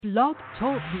Blog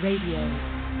Talk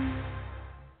Radio.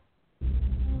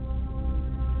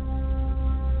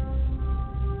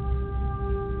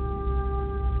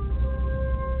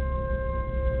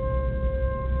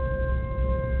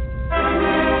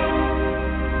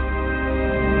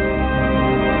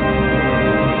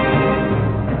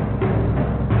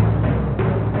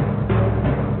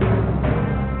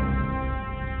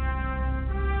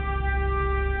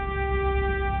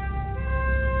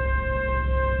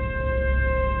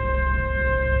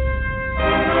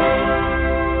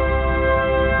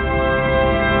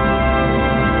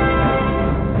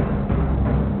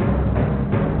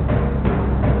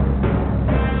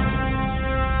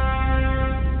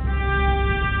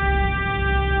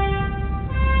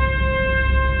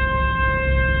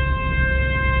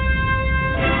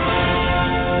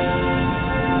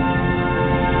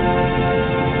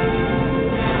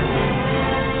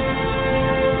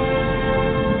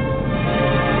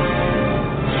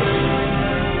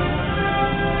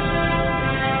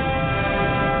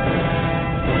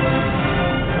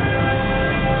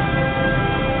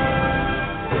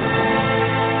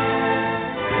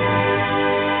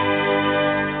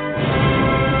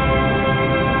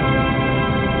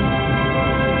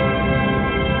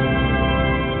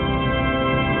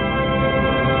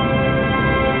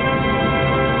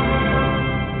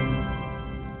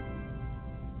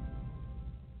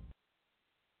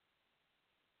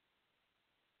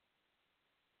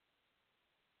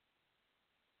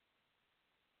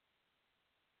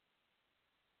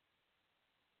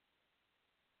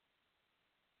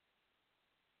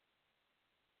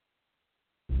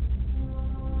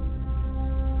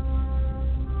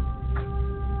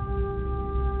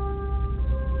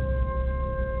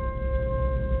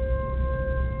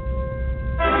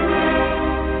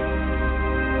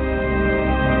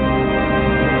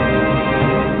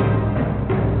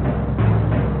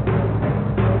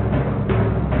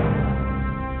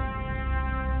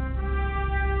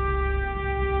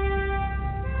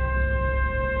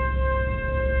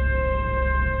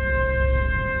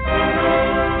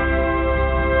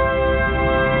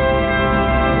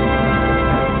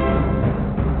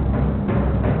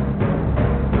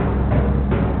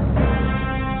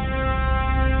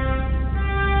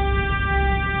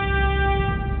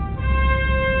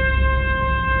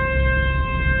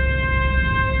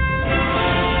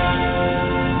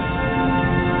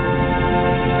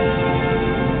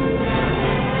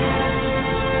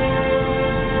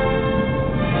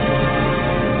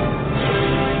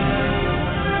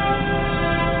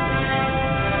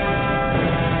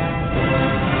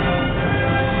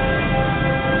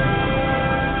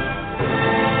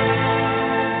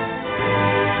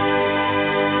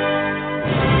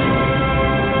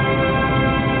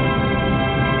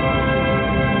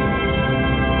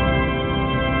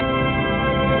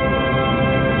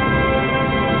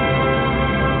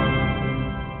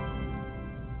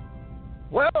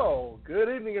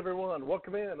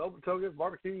 Welcome in. Open Tailgate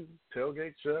Barbecue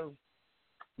Tailgate Show.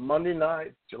 Monday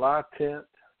night, July 10th.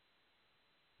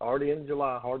 Already in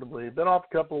July, hard to believe. Been off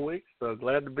a couple of weeks, so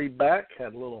glad to be back.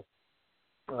 Had a little,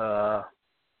 I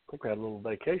think we had a little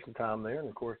vacation time there, and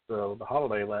of course the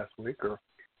holiday last week or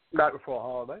night before a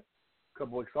holiday. A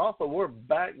couple of weeks off, but we're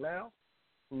back now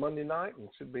Monday night and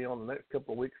should be on the next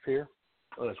couple of weeks here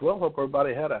as well. Hope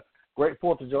everybody had a great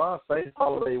 4th of July, safe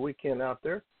holiday weekend out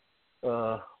there.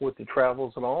 With the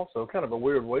travels and all, so kind of a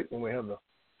weird week when we have the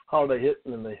holiday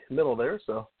hitting in the middle there,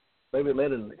 so maybe it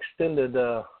made an extended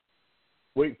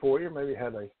week for you. Maybe you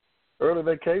had a early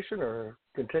vacation or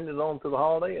continued on through the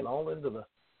holiday and all into the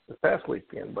past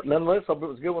weekend. But nonetheless, hope it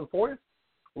was a good one for you.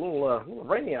 A little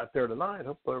rainy out there tonight.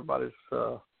 Hope everybody's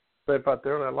safe out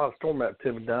there. There's a lot of storm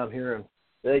activity down here in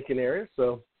the Aiken area,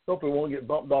 so hopefully we won't get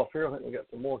bumped off here. I think we got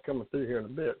some more coming through here in a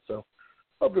bit, so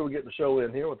hopefully we'll get the show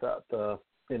in here without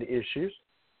any issues.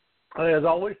 As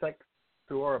always, thanks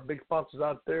to our big sponsors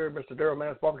out there, Mr. Darryl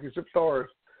Mann's Barbecue Superstars,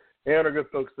 and our good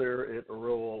folks there at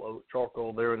Royal Oak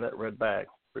Charcoal there in that red bag.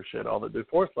 Appreciate all they do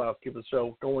for us. Allow us to keep the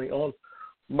show going on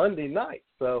Monday night.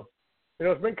 So,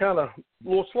 it's been kind of a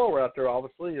little slower out there,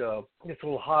 obviously. It gets a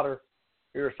little hotter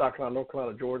here in South Carolina, North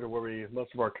Carolina, Georgia, where we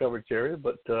most of our coverage area.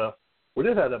 But we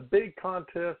did have a big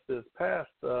contest this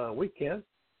past weekend.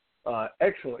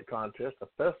 Excellent contest, a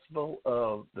Festival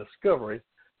of Discovery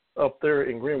up there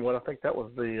in Greenwood. I think that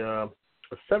was the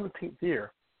 17th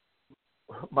year,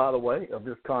 by the way, of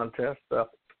this contest.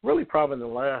 Really probably in the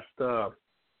last 4,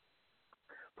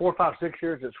 5, 6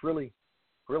 years, it's really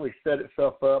set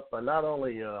itself up. Not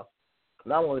only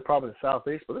probably the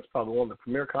Southeast, but it's probably one of the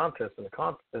premier contests in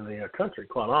the country,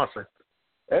 quite honestly.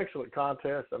 Excellent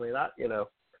contest. I mean, I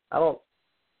don't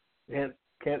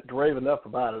can't rave enough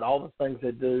about it. All the things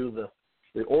they do,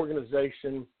 the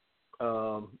organization.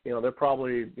 They're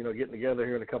probably getting together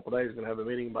here in a couple of days. Going to have a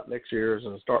meeting about next year's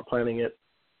and start planning it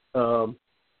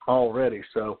already.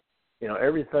 So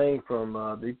everything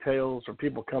from details or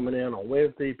people coming in on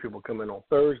Wednesday, people coming in on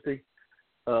Thursday.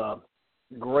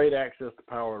 Great access to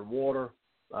power and water.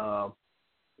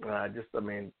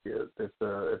 It's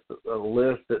a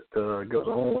list that goes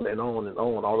on and on and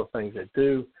on, all the things they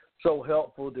do. So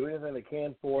helpful, do anything they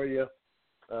can for you.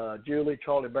 Julie,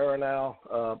 Charlie Baranow,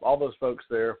 all those folks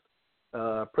there,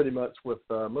 pretty much with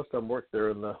most of them work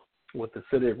there with the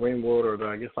city of Greenwood, or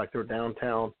I guess like their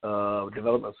downtown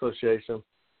development association.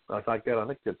 Like that. I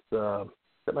think it's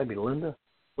that might be Linda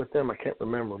with them. I can't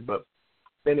remember, but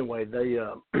anyway,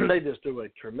 they just do a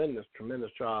tremendous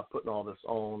job putting all this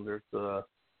on. There's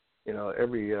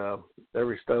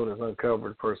every stone is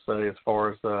uncovered per se as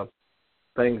far as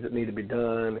things that need to be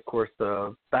done. Of course,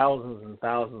 thousands and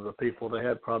thousands of people. They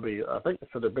had probably, I think,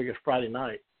 it's their biggest Friday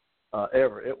night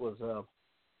ever. It was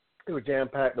jam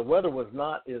packed. The weather was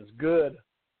not as good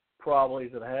probably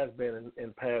as it has been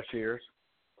in past years.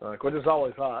 Of course, it's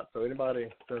always hot. So anybody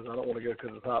says I don't want to go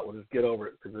because it's hot, well, just get over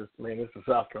it because this is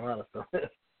South Carolina, so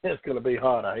it's going to be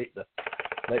hot. I hate to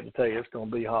tell you, it's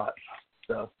going to be hot.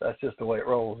 So that's just the way it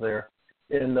rolls there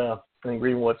in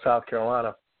Greenwood, South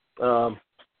Carolina. But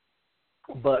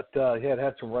it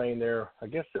had some rain there. I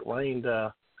guess it rained.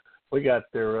 We got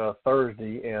there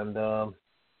Thursday, and I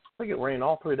think it rained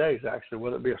all 3 days actually,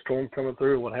 whether it be a storm coming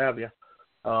through or what have you.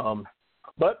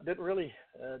 But didn't really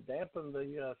dampen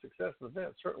the success of the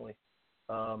event. Certainly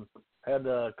had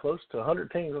close to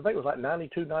 100 teams. I think it was like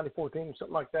 92, 94 teams,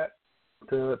 something like that,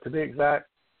 to be exact.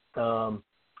 Just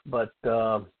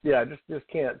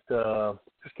can't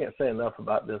say enough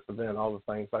about this event. All the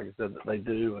things, like I said, that they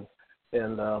do,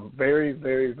 and very,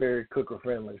 very, very cooker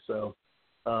friendly. So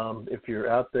if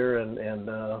you're out there and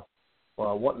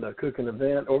wanting to cook an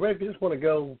event, or maybe you just want to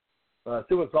go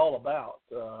see what it's all about,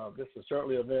 this is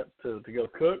certainly an event to go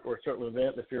cook, or certainly an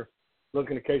event if you're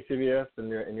looking at KCVS and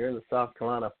you're in the South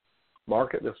Carolina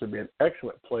market. This would be an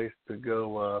excellent place to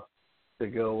go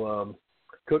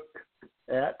cook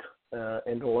at.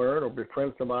 And to learn or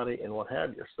befriend somebody and what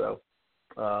have you. So,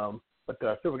 but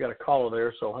I still we got a caller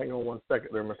there, so hang on 1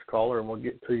 second there, Mr. Caller, and we'll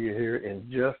get to you here in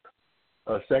just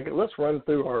a second. Let's run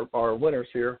through our winners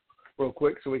here real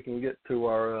quick so we can get to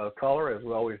our caller, as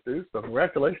we always do. So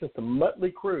congratulations to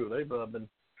Muttley Crew. They've been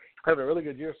having a really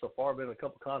good year so far. Been in a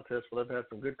couple contests where they've had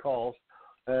some good calls.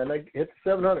 And they hit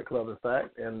the 700 Club, in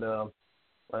fact. And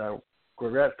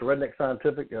congrats to Redneck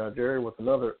Scientific, Jerry, with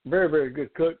another very, very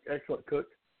good cook, excellent cook.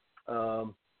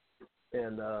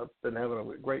 Been having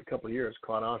a great couple of years,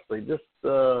 quite honestly. Just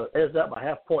edged out by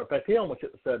half point. In fact, he almost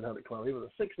hit the 700 Club. He was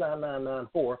a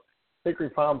 69994. Hickory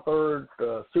Palm third,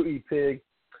 Suey Pig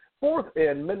fourth,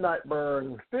 and Midnight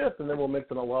Burn fifth. And then we'll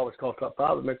mention, we'll always call top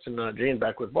five. We mentioned Gene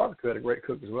Backwoods Barbecue had a great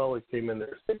cook as well. He came in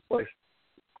there sixth place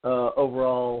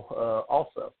overall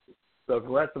also. So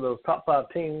congrats to those top five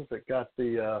teams that got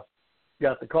the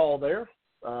call there.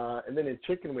 And then in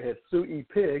chicken we had Suey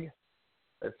Pig.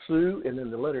 That's Sue, and then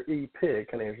the letter E, Pig,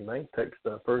 kind of is your name, takes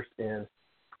the first in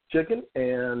chicken.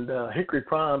 And Hickory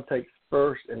Prime takes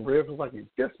first in ribs. Looks like he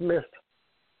just missed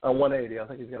a 180. I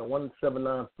think he's got a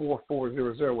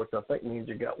 1794400, which I think means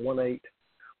you got 19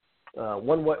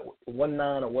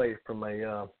 away from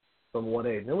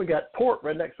 180. Then we got Pork,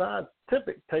 Redneck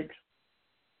Scientific, takes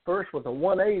first with a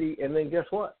 180, and then guess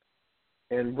what?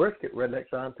 And Brisket, Redneck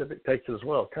Scientific, takes it as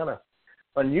well. Kind of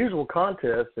unusual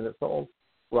contest in its own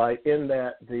right, in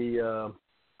that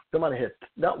somebody had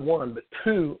not one but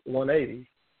two 180s,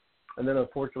 and then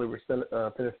unfortunately we're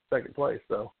finished second place.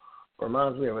 So it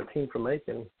reminds me of a team from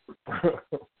Macon.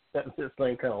 That's just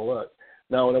same kind of luck.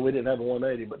 No, we didn't have a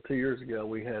 180, but 2 years ago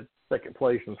we had second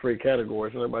place in three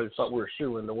categories, and everybody thought we were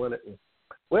shooing to win it. And,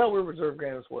 well, we were reserve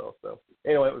grand as well. So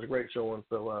anyway, it was a great showing.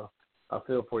 So I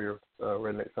feel for your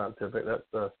Redneck Scientific. That's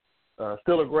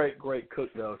still a great cook,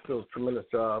 though. Still a tremendous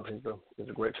job. He's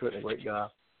a great cook and a great guy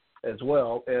as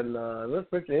well. And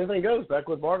let's mention Anything Goes.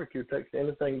 Backwoods Barbecue takes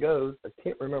Anything Goes. I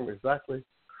can't remember exactly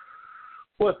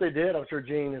what they did. I'm sure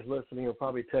Gene is listening. He'll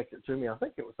probably text it to me. I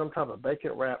think it was some type of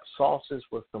bacon wrapped sauces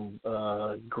with some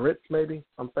grits, maybe,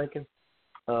 I'm thinking.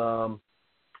 But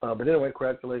anyway,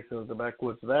 congratulations to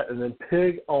Backwoods for that. And then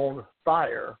Pig on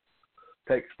Fire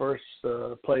takes first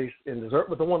place in dessert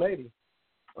with a 180.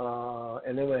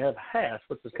 And then we have hash,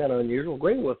 which is kind of unusual.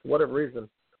 Greenwood, for whatever reason,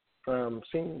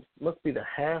 must be the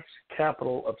hash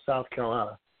capital of South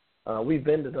Carolina. We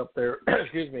vended up there,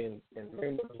 in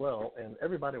Greenwood as well, and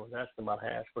everybody was asking about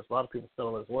hash, which a lot of people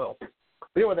sell it as well. But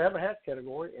anyway, they have a hash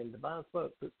category, and Divine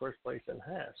Smoke took first place in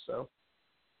hash. So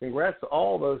congrats to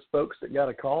all those folks that got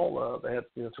a call. They had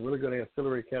some really good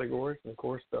ancillary categories, and of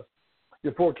course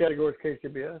your 4 categories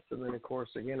KCBS, and then of course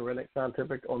again Redneck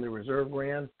Scientific on the Reserve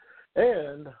Grand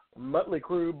and Muttley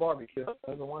Crew Barbecue.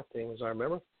 Those are my teams, I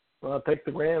remember. Take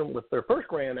the grand with their first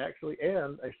grand actually,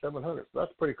 and a 700. So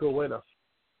that's a pretty cool way to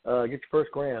get your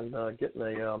first grand, getting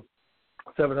a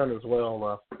 700 as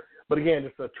well. But again,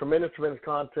 just a tremendous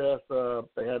contest.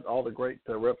 They had all the great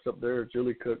reps up there: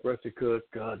 Julie Cook, Rusty Cook,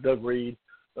 Doug Reed,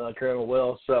 Carolyn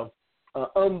Wells. So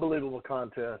unbelievable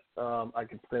contest. I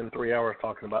could spend 3 hours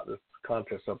talking about this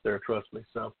contest up there. Trust me.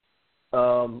 So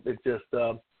it's just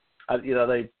I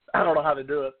don't know how to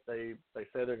do it. They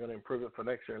say they're going to improve it for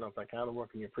next year, and I'm thinking, how in the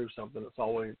world can you improve something that's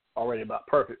already about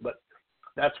perfect? But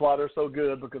that's why they're so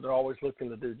good, because they're always looking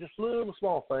to do just little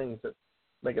small things that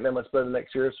make it that much better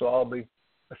next year. So I'll be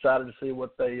excited to see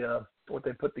what they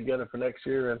put together for next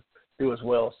year and do as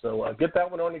well. So get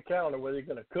that one on your calendar, whether you're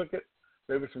going to cook it,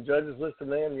 maybe some judges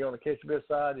listening in. You're on the KCBS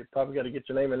side, you probably got to get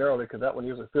your name in early, because that one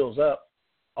usually fills up,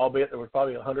 albeit there were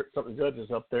probably 100-something judges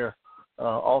up there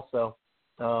also.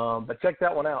 But check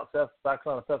that one out,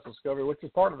 Cyclone Festival Discovery, which is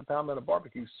part of the Pound Mountain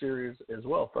Barbecue series as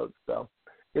well, folks. So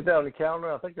get that on the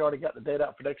calendar. I think they already got the date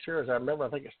out for next year. As I remember, I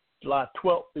think it's July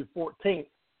 12th through 14th.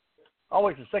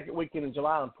 Always the second weekend in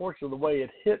July. Unfortunately, the way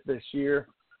it hit this year,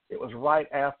 it was right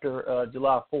after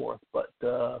July 4th. But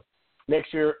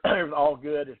next year, it was all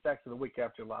good. It's actually the week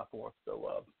after July 4th.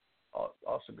 So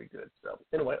all should be good. So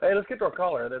anyway, hey, let's get to our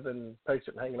caller. They've been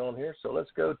patient hanging on here. So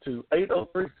let's go to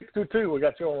 803-622. We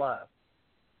got you on live.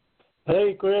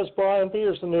 Hey, Chris, Brian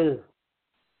Pearson here.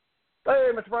 Hey,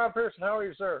 Mr. Brian Pearson, how are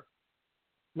you, sir?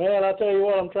 Man, I tell you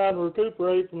what, I'm trying to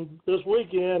recuperate from this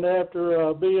weekend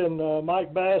after being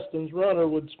Mike Baston's runner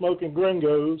with Smoking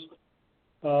Gringos.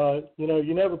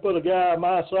 You never put a guy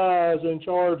my size in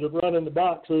charge of running the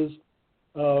boxes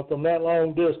from that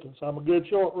long distance. I'm a good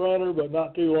short runner, but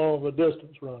not too long of a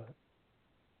distance runner.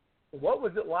 What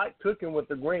was it like cooking with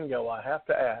the Gringo, I have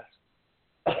to ask?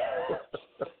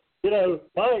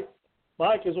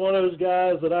 Mike is one of those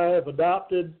guys that I have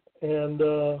adopted, and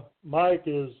Mike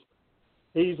is,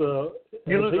 he's a,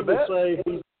 you lose a bet?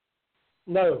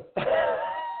 No.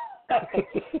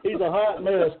 He's a hot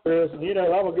mess, Chris, and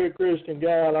I'm a good Christian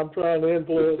guy, and I'm trying to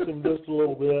influence him just a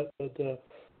little bit, but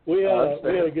we had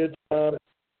a good time.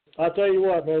 I tell you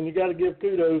what, man, you got to give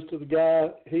kudos to the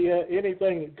guy. He had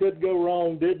anything that could go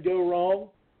wrong did go wrong,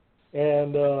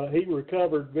 and he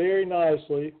recovered very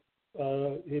nicely.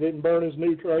 He didn't burn his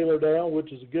new trailer down,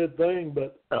 which is a good thing.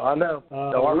 But I know.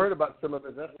 I heard about some of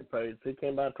his escapades. He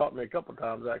came by and talked to me a couple of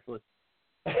times, actually.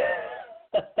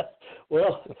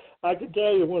 Well, I can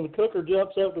tell you, when the cooker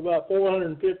jumps up to about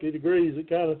 450 degrees, it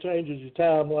kind of changes your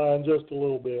timeline just a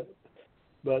little bit.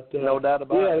 But no doubt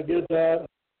about it. We had a good time,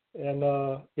 and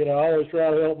I always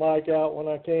try to help Mike out when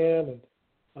I can.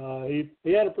 And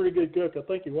he had a pretty good cook. I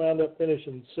think he wound up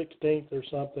finishing 16th or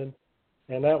something.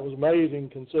 And that was amazing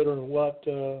considering what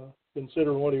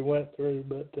he went through.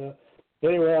 But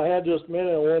anyway, I had just a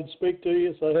minute. I wanted to speak to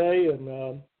you, say hey,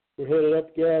 and we're headed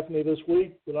up to Gaffney this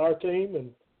week with our team,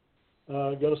 and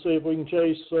going to see if we can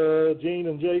chase Gene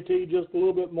and JT just a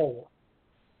little bit more.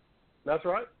 That's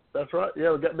right.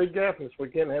 Yeah, we got big Gaffney this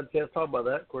weekend. I had a chance to talk about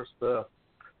that. Of course,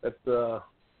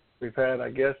 we've had, I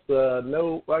guess the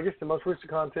most recent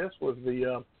contest was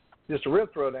just a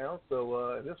rib throwdown.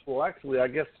 So this will actually, I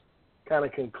guess, kind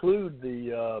of conclude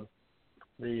the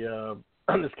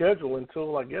schedule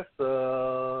until, I guess,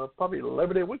 probably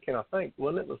Labor Day weekend, I think,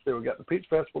 wasn't it? Let's see, we got the Peach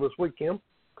Festival this weekend.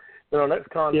 Then our next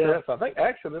contest, I think,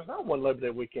 actually, there's not one Labor Day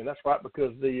weekend. That's right,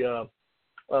 because the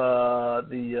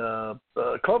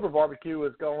Clover Barbecue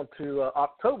is going to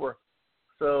October.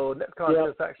 So next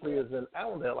contest actually is in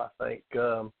Allendale, I think.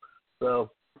 We're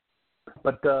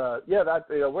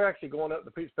actually going up to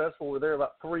the Peach Festival. We were there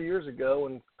about 3 years ago,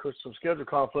 and of course some schedule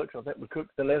conflicts. I think we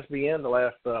cooked in SBN the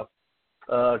last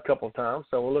couple of times,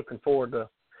 so we're looking forward to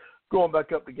going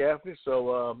back up to Gaffney.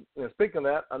 So speaking of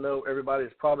that, I know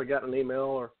everybody's probably gotten an email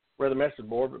or read the message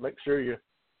board, but make sure you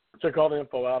check all the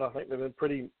info out. I think they've been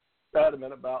pretty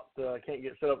adamant about can't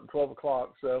get set up at 12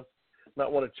 o'clock, so you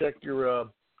might want to check your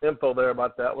info there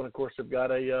about that one. Of course, they've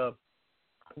got a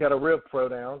rib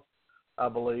throwdown, I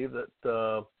believe,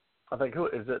 that I think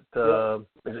is it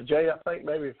Jay, I think,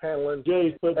 maybe is handling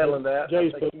that.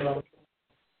 Jay's putting on.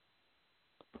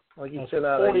 Like you sent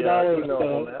out an email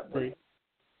on that. But,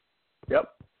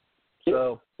 yep.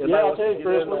 So I'll tell you,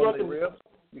 Chris,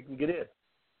 you can get in.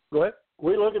 Go ahead.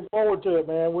 We're looking forward to it,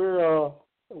 man. We're a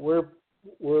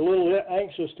little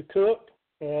anxious to cook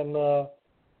and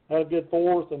have a good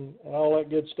fourth and all that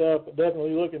good stuff, but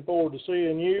definitely looking forward to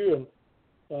seeing you.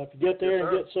 If you get there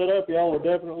and get set up, y'all are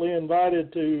definitely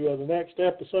invited to the next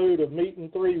episode of Meat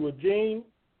and Three with Gene.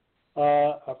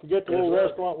 I forget the little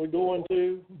restaurant we're going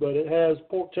to, but it has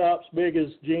pork chops big as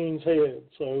Gene's head.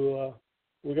 So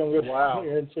we're going to go down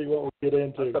here and see what we get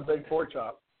into. That's a big pork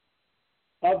chop.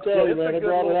 I'll tell you, man, they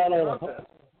brought it out on a...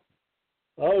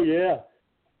 Oh, yeah.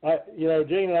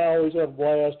 Gene and I always have a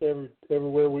blast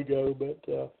everywhere we go.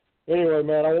 But anyway,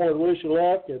 man, I wanted to wish you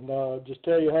luck and just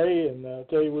tell you hey and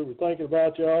tell you we were thinking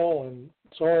about y'all. And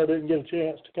sorry I didn't get a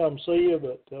chance to come see you,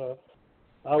 but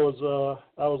I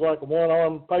was like a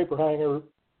one-armed paper hanger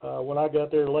when I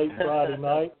got there late Friday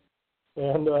night,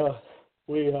 and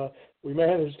we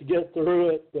managed to get through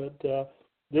it, but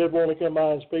did want to come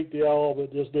by and speak to y'all,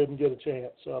 but just didn't get a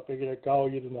chance. So I figured I'd call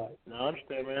you tonight. No, I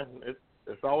understand, man.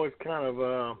 It's always kind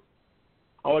of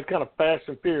fast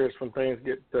and furious when things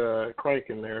get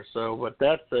cranking there. So, but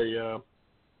that's a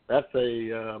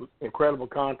incredible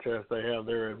contest they have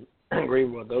there in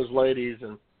Greenwood. Those ladies,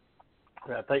 and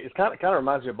I think it kind of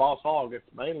reminds me of Boss Hog. It's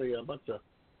mainly a bunch of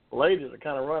ladies that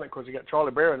kind of run it. Of course, you got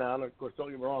Charlie Barry now, and of course, don't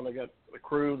get me wrong, they got the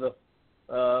crew,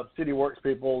 the City Works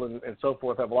people, and so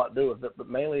forth have a lot to do with it. But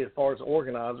mainly, as far as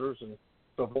organizers and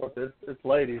so forth, it's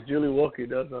ladies. Julie Wilkie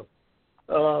does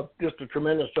just a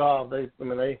tremendous job. They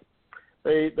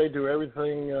do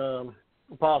everything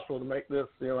possible to make this.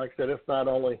 Like I said, it's not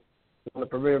only one of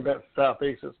the premier events in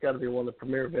Southeast. It's got to be one of the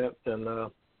premier events in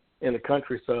the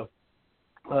country. So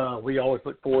we always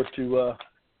look forward to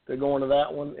going to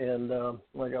that one. And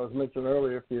like I was mentioning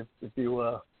earlier, if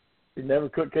you never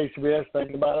cooked KCBS,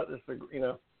 thinking about it,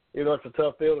 even though it's a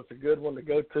tough field, it's a good one to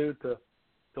go to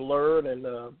learn and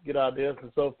get ideas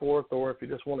and so forth. Or if you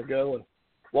just want to go and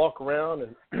walk around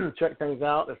and check things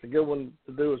out, it's a good one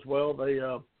to do as well. They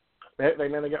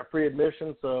got free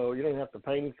admission, so you don't have to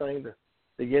pay anything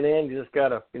to get in. You just got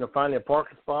to find a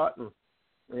parking spot and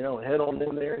head on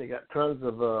in there. And you got tons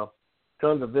of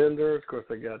vendors. Of course,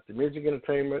 they got the music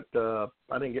entertainment. I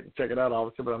didn't get to check it out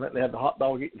obviously, but I meant they had the hot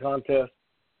dog eating contest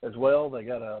as well. They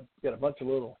got a bunch of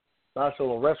nice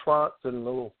little restaurants and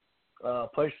little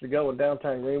places to go in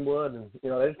downtown Greenwood, and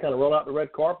they just kind of roll out the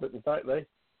red carpet. In fact,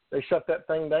 they shut that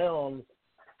thing down.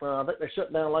 I think they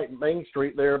shut down like Main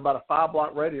Street there, about a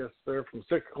 5-block radius there, from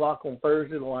 6 o'clock on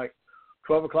Thursday to like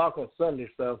 12 o'clock on Sunday.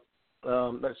 So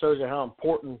that shows you how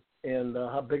important and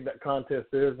how big that contest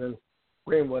is in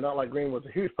Greenwood. Not like Greenwood's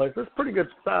a huge place, but it's a pretty good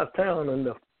sized town, and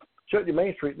shut your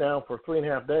Main Street down for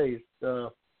 3.5 days.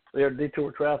 They are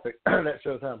detour traffic. That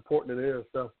shows how important it is.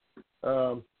 So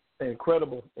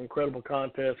incredible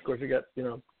contest. Of course, you got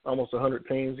almost 100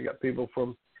 teams. You got people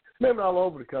from maybe all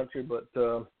over the country, but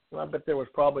I bet there was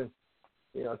probably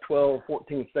 12,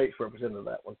 14 states represented in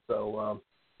that one. So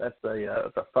that's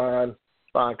a fine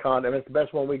contest. It's the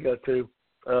best one we go to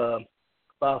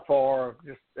by far.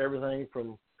 Just everything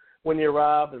from when you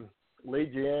arrive and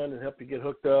lead you in and help you get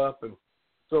hooked up and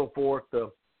so forth.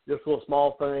 Just little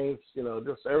small things,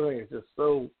 just everything is just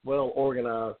so well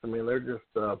organized. I mean, they're just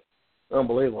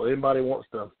unbelievable. Anybody wants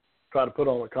to try to put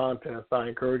on a contest, I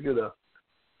encourage you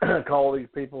to call these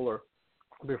people or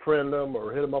befriend them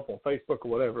or hit them up on Facebook or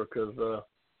whatever, because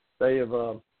they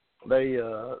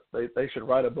should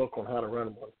write a book on how to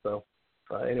run one. So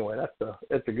anyway,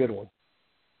 it's a good one.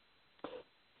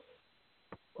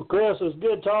 Well, Chris, it's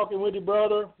good talking with you,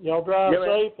 brother. Y'all drive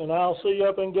safe, and I'll see you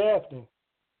up in Gaffney.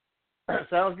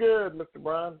 Sounds good, Mr.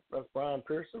 Brian. That's Brian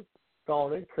Pearson,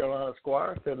 calling in, Carolina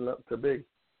Squire, heading up to big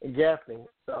Gaffney,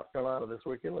 South Carolina this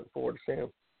weekend. Looking forward to seeing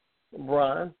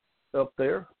Brian up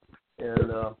there,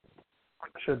 and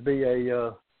should be a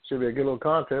good little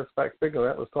contest. In fact, speaking of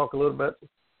that, let's talk a little bit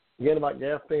again about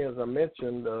Gaffney. As I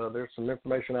mentioned, there's some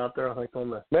information out there, I think, on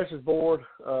the message board.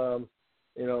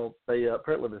 They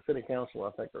apparently the city council,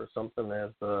 I think, or something,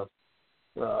 has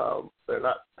they're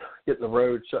not getting the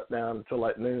road shut down until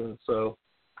like noon. So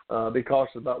be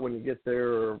cautious about when you get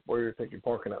there or where you think you're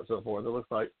parking at and so forth. It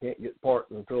looks like you can't get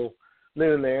parked until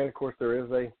noon there. And of course, there is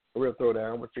a rib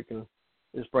throwdown, which you can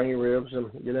just bring your ribs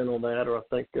and get in on that. Or I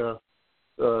think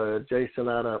Jason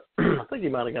I think he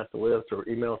might have got the list or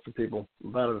emailed some people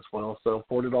about it as well. So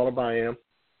 $40 buy-in. I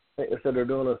think they said they're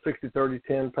doing a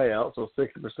 60-30-10 payout, so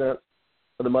 60%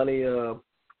 of the money,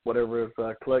 whatever is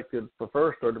collected for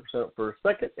first, 30% for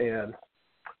second, and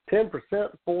 10%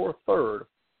 for third.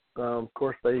 Of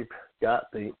course, they've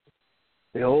got the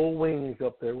old wings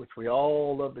up there, which we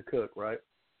all love to cook, right?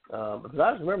 But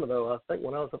I just remember, though, I think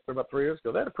when I was up there about 3 years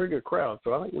ago, they had a pretty good crowd.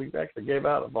 So I think we actually gave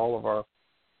out of all of our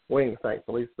wings,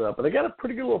 thankfully. But they got a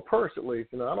pretty good little purse, at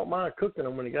least. I don't mind cooking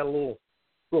them when you got a little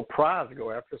prize to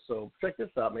go after. So check this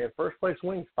out, man. First place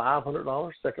wings,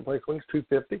 $500. Second place wings,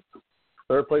 $250.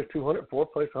 Third place, $200.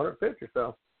 Fourth place, $150.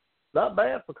 So not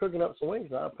bad for cooking up some wings.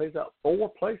 Now it pays out 4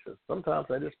 places. Sometimes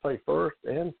they just pay first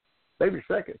and maybe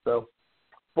second. So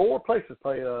 4 places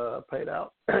paid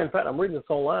out. In fact, I'm reading this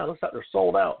online. It looks like they're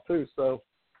sold out too. So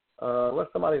unless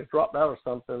somebody has dropped out or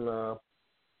something,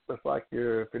 looks like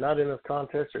if you're not in this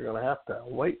contest, you're going to have to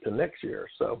wait till next year.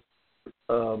 So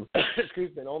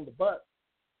excuse me. And on the butt,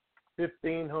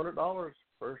 $1,500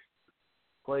 first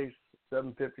place,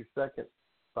 $750 second,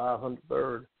 $500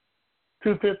 third,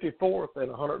 $250 fourth, and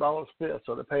 $100 fifth.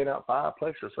 So they're paying out 5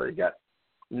 places. So you got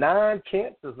 9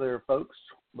 chances there, folks,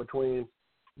 between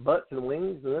butts and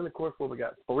wings. And then, of course, we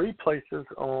got 3 places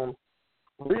on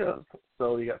ribs.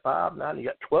 So you got 5, 9, you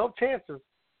got 12 chances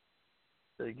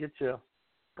to get you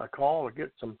a call or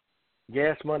get some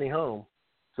gas money home.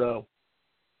 So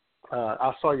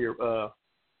I saw your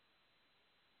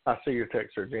I see your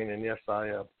text there, Gene, and yes,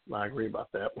 I agree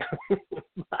about that.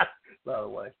 By the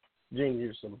way, Gene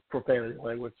used some profanity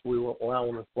language we won't allow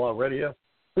on this blog radio.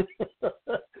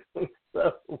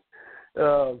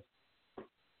 So,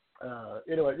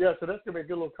 anyway, yeah, so that's going to be a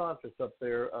good little contest up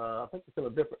there. I think it's in a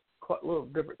little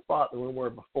different spot than we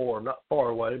were before. Not far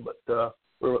away, but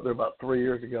we were up there about 3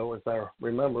 years ago, as I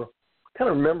remember. Kind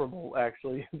of memorable,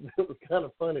 actually. It was kind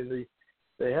of funny.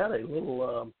 They had a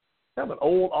little kind of an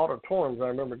old auditorium, I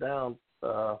remember,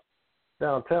 downtown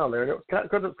there. And it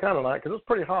was kind of nice because it was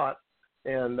pretty hot,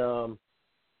 and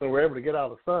we were able to get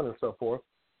out of the sun and so forth.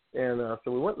 And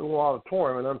so we went to the little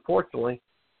auditorium, and unfortunately,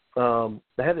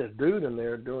 they had this dude in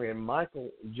there doing a Michael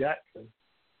Jackson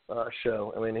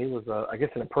show. I mean, he was, I guess,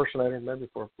 an impersonator, maybe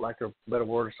for lack of a better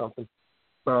word or something.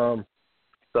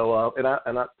 So, and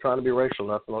I'm not trying to be racial,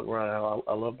 nothing like right.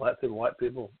 I love black people, white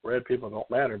people, red people, don't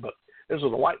matter. But this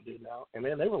was a white dude now, and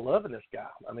man, they were loving this guy.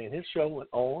 I mean, his show went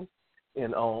on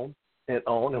and on and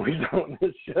on, and we thought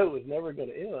this show was never going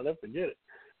to end. I'll never forget it.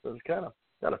 So it was kind of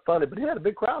funny, but he had a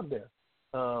big crowd there.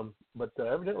 But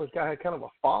evidently this guy had kind of a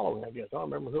following, I guess. I don't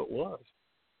remember who it was.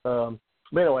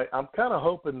 But anyway, I'm kind of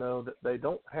hoping, though, that they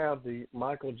don't have the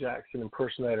Michael Jackson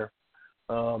impersonator.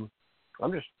 I'm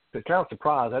just kind of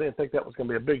surprised. I didn't think that was going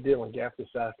to be a big deal in Gaffney,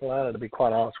 South Carolina, to be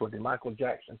quite honest with you, Michael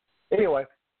Jackson. Anyway,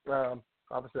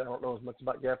 obviously I don't know as much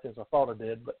about Gaffney as I thought I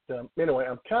did. But anyway,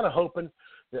 I'm kind of hoping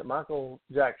that Michael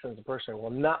Jackson's impersonator will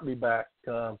not be back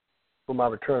for my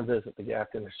return visit to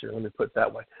Gaffney this year. Let me put it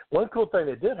that way. One cool thing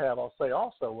they did have, I'll say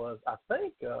also, was I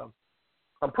think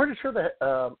I'm pretty sure that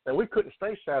and we couldn't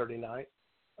stay Saturday night.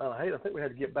 I think we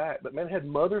had to get back, but man, it had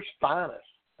Mother's Finest.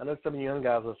 I know some of you young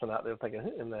guys listening out there thinking,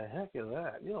 who in the heck is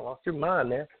that? You know, lost your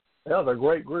mind there. That was a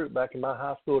great group back in my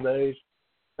high school days,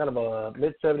 kind of a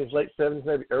mid-'70s, late 70s,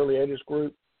 maybe early 80s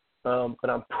group. But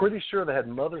I'm pretty sure they had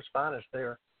Mother's Finest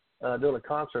there doing a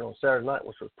concert on Saturday night,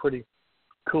 which was pretty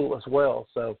cool as well.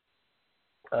 So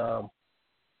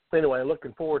anyway,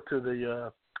 looking forward to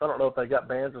the I don't know if they got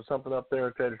bands or something up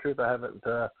there. To tell you the truth, I haven't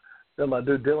done my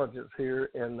due diligence here,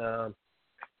 and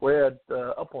read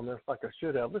up on this like I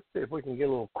should have. Let's see if we can get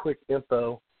a little quick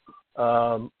info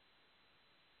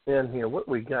in here. What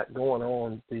we got going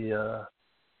on?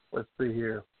 Let's see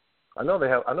here. I know they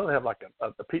have like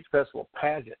a Peach Festival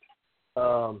pageant.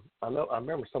 I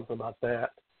remember something about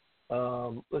that.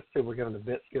 Let's see if we got an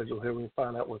event schedule here. We can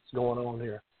find out what's going on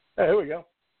here. Hey, here we go.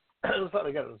 It looks like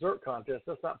they got a dessert contest.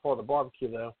 That's not part of the barbecue,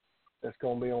 though. That's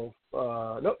going to be on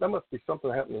nope, that must be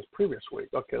something that happened this previous week.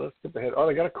 Okay, let's skip ahead. Oh,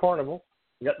 they got a carnival.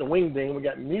 We got the wing ding. We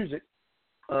got music.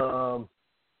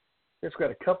 It's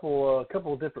got a couple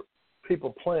of different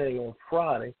people playing on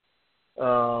Friday.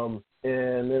 And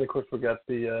then, of course, we got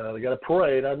they got a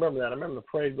parade. I remember that. I remember the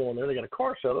parade going there. They got a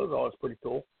car show. Those are always pretty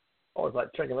cool. Always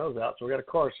like checking those out. So we got a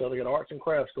car show. They got arts and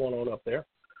crafts going on up there.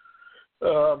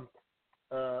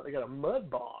 They got a mud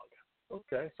bog.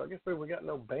 Okay, so I guess we got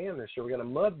no band this year. We got a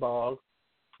mud bog.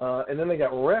 And then they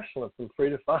got wrestling from 3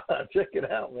 to 5. Check it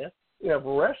out, man. We have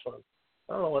wrestling.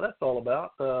 I don't know what that's all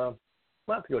about.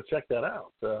 Might have to go check that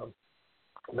out.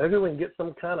 Maybe we can get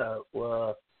some kind of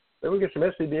maybe we get some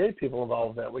SCBA people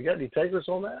involved in that. We got any takers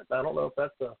on that? I don't know if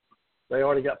that's they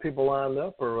already got people lined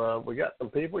up, or we got some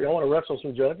people. You want to wrestle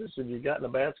some judges? If you gotten a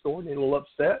bad score, you're a little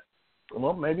upset.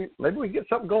 Well, maybe we get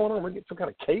something going on. We get some kind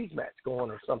of cage match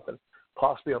going or something,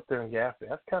 possibly up there in Gaffney.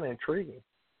 That's kind of intriguing.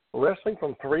 Wrestling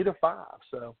from 3 to 5.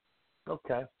 So,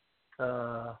 okay,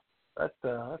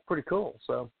 that's pretty cool.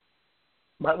 So,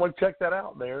 might want to check that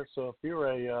out there. So, if you're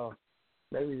a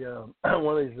maybe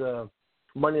one of these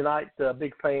Monday night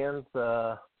big fans,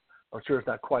 I'm sure it's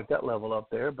not quite that level up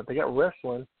there, but they got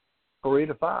wrestling 3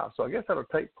 to 5. So I guess that'll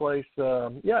take place,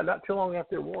 not too long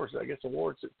after the awards. I guess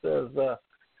awards, it says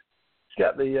it's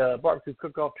got the barbecue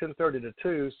cook-off 10:30 to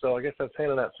 2, so I guess that's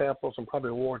handing out samples and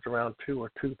probably awards around 2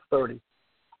 or 2:30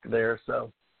 there.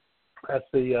 So That's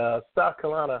the South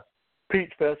Carolina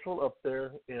Peach Festival up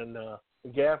there in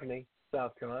Gaffney,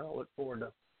 South Carolina. I look forward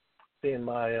to seeing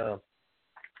my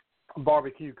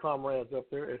barbecue comrades up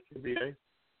there, SCBA.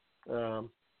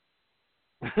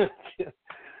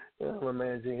 My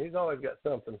man Gene, he's always got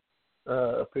something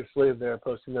up his sleeve there,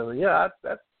 posting another. Yeah,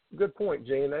 that's a good point,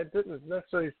 Gene. That didn't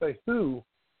necessarily say who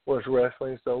was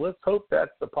wrestling, so let's hope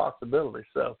that's the possibility.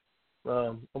 So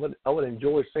I would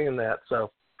enjoy seeing that.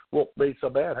 So won't be so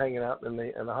bad hanging out in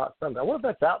the hot sun. I wonder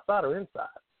if that's outside or inside.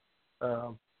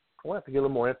 We'll have to get a little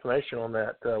more information on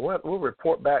that. We'll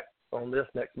report back on this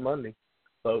next Monday,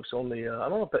 folks. On the I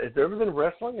don't know if has there ever been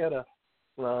wrestling at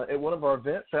one of our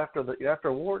events after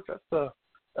awards.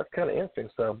 That's kind of interesting.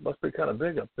 So must be kind of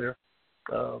big up there.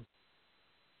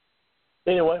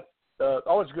 Anyway,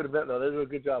 always a good event though. They do a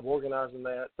good job organizing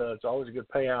that. It's always a good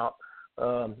payout.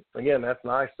 Again, that's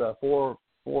nice. Four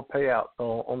payouts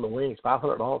on the wings,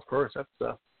 $500 first.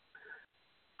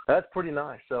 That's pretty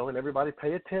nice. So, and everybody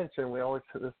pay attention.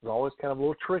 This is always kind of a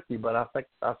little tricky, but I think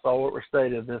I saw what was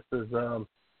stated. This is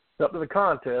up to the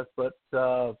contest, but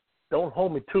don't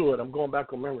hold me to it. I'm going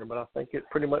back on memory, but I think it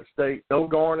pretty much states no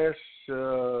garnish,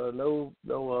 no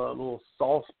little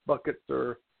sauce buckets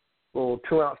or little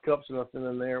 2-ounce cups or nothing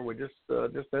in there. We just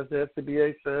as the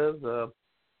SCBA says,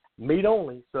 meat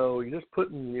only. So you're just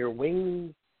putting your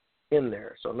wings in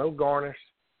there. So no garnish,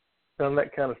 none of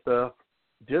that kind of stuff.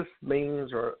 Just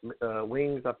wings or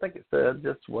wings. I think it said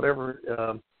just whatever.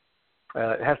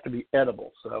 It has to be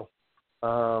edible. So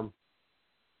I'm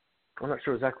not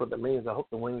sure exactly what that means. I hope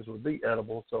the wings would be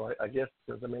edible. So I guess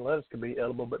because lettuce could be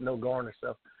edible, but no garnish.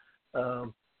 So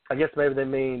I guess maybe they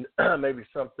mean maybe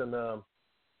something.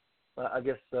 I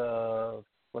guess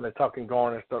when they're talking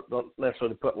garnish, don't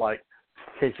necessarily put like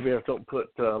quesadillas. Don't put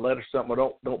lettuce or something.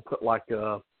 Or don't put like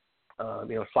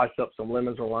slice up some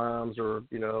lemons or limes, or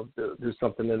do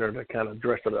something in there to kind of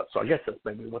dress it up. So I guess that's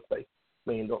maybe what they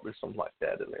mean. Don't do something like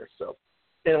that in there. So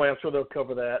anyway, I'm sure they'll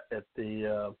cover that at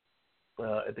the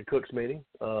Cooks meeting.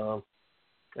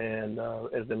 And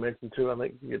as they mentioned too, I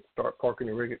think you get to start parking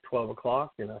your rig at 12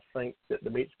 o'clock, and I think that the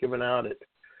meat's given out at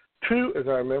 2, as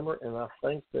I remember, and I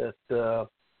think that the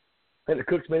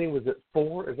Cooks meeting was at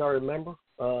 4, as I remember,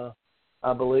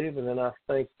 I believe, and then I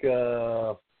think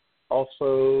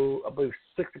also, I believe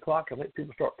 6 o'clock, I think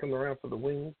people start coming around for the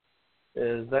wings.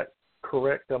 Is that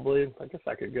correct, I believe? I guess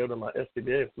I could go to my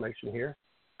SDBA information here.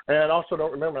 And I also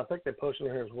don't remember, I think they posted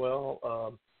in here as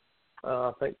well,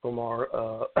 I think from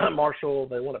our Marshall,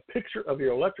 they want a picture of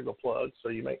your electrical plug, so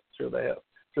you make sure they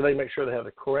make sure they have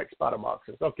the correct spotter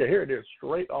boxes. Okay, here it is,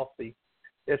 straight off the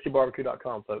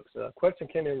scbarbecue.com, folks. Question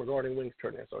came in regarding wings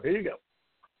turn-in. So here you go.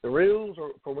 The rules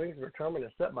for wings are determined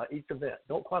and set by each event.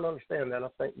 Don't quite understand that. I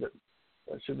think that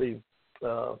should be.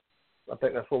 I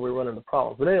think that's where we run into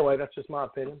problems. But anyway, that's just my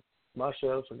opinion, my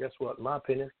show. So guess what? My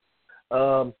opinion.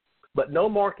 But no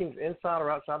markings inside or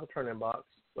outside the turn-in box.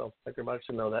 So I think everybody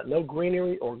should know that. No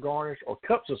greenery or garnish or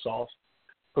cups of sauce.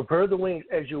 Prepare the wings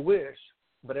as you wish,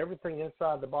 but everything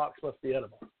inside the box must be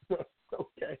edible.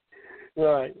 Okay. All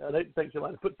right. I didn't think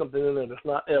somebody put something in there that's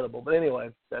not edible. But anyway,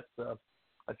 that's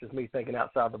just me thinking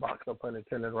outside the box, no pun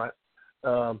intended, right?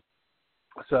 And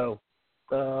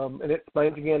it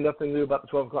explains again nothing new about the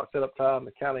 12 o'clock setup time.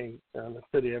 The county and the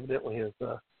city evidently has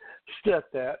set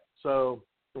that. So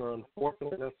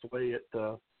unfortunately, that's the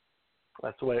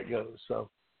way it goes. So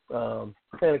and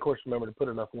of course, remember to put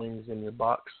enough wings in your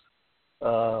box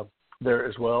there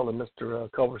as well. And Mr.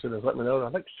 Culverson has let me know.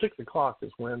 I think 6 o'clock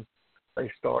is when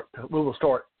they start. We will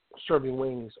start serving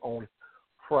wings on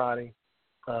Friday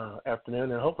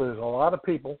afternoon, and hopefully there's a lot of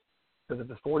people, because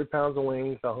if it's 40 pounds of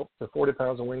wings, I hope the 40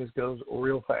 pounds of wings goes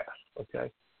real fast,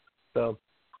 okay? So,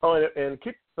 and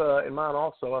keep in mind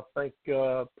also, I think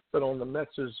put on the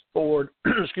message board,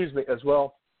 excuse me, as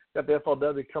well, got the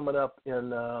FLW coming up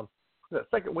in the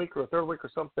second week or third week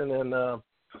or something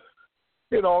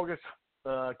in August.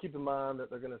 Keep in mind that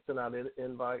they're going to send out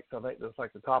invites. I think that's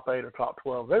like the top 8 or top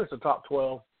 12. Maybe it's the top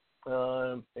 12.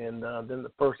 And then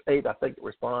the first 8, I think, that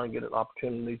respond get an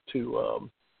opportunity to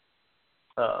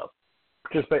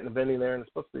participate in the vending there. And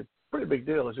it's supposed to be a pretty big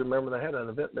deal. As you remember, they had an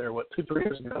event there, 2-3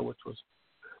 years ago, which was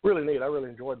really neat. I really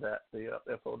enjoyed that, the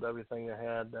FLW thing they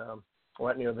had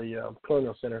right near the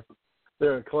Colonial Center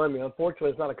there in Columbia. Unfortunately,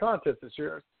 it's not a contest this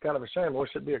year. It's kind of a shame. I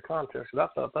wish it'd be a contest, because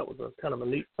I thought that was a kind of a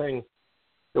neat thing,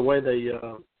 the way they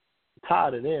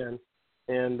tied it in.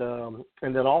 And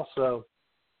then also,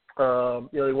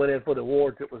 they went in for the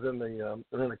awards. It was in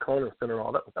the Colonial Center and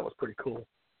all that. That was pretty cool.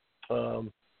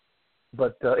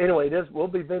 But anyway, we'll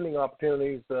be vending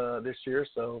opportunities this year.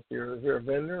 So if you're a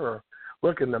vendor or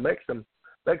looking to make some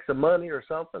money or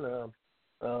something,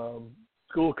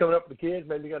 school coming up for the kids.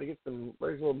 Maybe you got to get some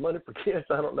reasonable money for kids.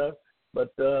 I don't know.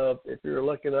 But if you're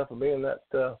lucky enough to be in that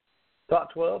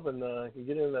top 12 and you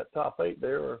get in that top 8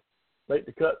 there or make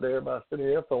the cut there by sending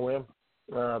the info in,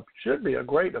 should be a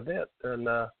great event and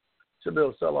should be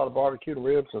able to sell a lot of barbecue and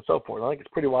ribs and so forth. I think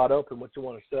it's pretty wide open what you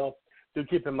want to sell. Do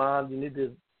keep in mind you need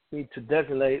to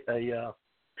designate a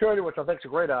charity, which I think is a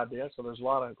great idea. So there's a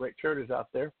lot of great charities out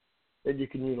there that you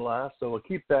can utilize. So we'll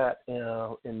keep that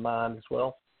in mind as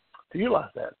well to utilize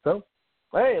that. So,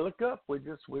 hey, look up.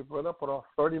 We've run up on our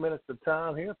 30 minutes of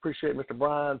time here. Appreciate Mr.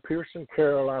 Brian Pearson,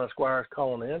 Carolina Squires,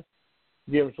 calling in.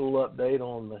 Give us a little update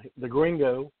on the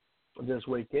Gringo this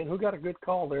weekend. Who got a good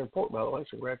call there in Port, by the way.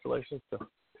 Congratulations to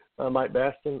Mike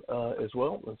Baston as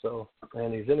well.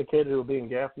 And he's indicated he'll be in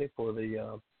Gaffney for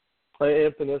the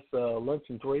infamous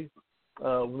Luncheon 3 with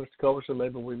Mr. Culberson.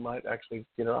 Maybe we might actually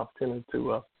get an opportunity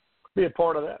to be a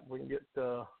part of that. We can get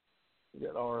our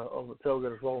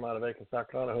Tailgaters rolling out of Aiken, South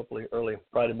Carolina, hopefully early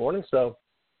Friday morning. So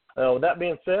with that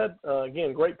being said,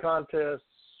 again, great contest,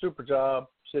 super job,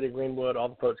 City of Greenwood, all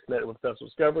the folks connected with Festival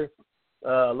Discovery.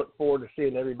 Look forward to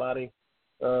seeing everybody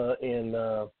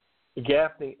in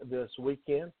Gaffney this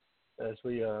weekend as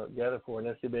we gather for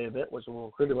an SCBA event, which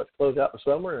will pretty much close out the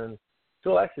summer and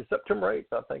until actually September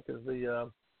 8th, I think, is the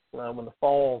when the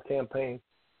fall campaign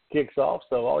kicks off.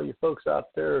 So all you folks out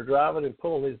there driving and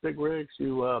pulling these big rigs,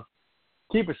 you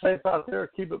keep it safe out there,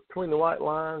 keep it between the white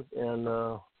lines, and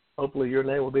hopefully your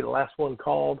name will be the last one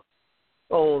called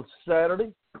on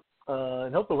Saturday.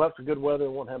 And hopefully we'll have some good weather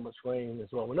and won't have much rain as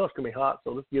well. We know it's going to be hot,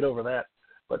 so let's get over that.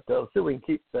 But see if we can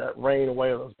keep that rain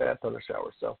away with those bad thunder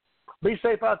showers. So be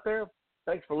safe out there.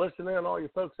 Thanks for listening, all you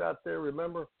folks out there.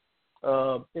 Remember,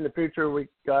 in the future, we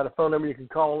got a phone number you can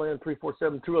call in,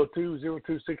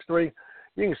 347-202-0263.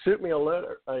 You can shoot me a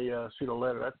letter. Shoot a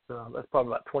letter. That's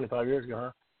probably about 25 years ago,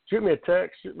 huh? Shoot me a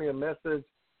text. Shoot me a message.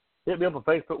 Hit me up on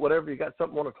Facebook, whatever. You got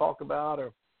something you want to talk about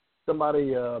or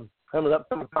somebody having an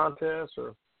upcoming contest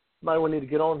or somebody we need to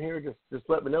get on here, just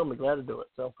let me know. I'm glad to do it.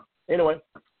 So anyway,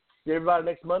 see everybody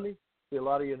next Monday. See a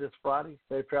lot of you this Friday.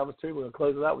 Safe travels too. We're going to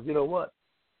close it out with, you know what?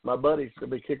 My buddy's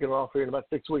going to be kicking it off here in about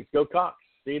 6 weeks. Go Cox.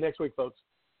 See you next week, folks.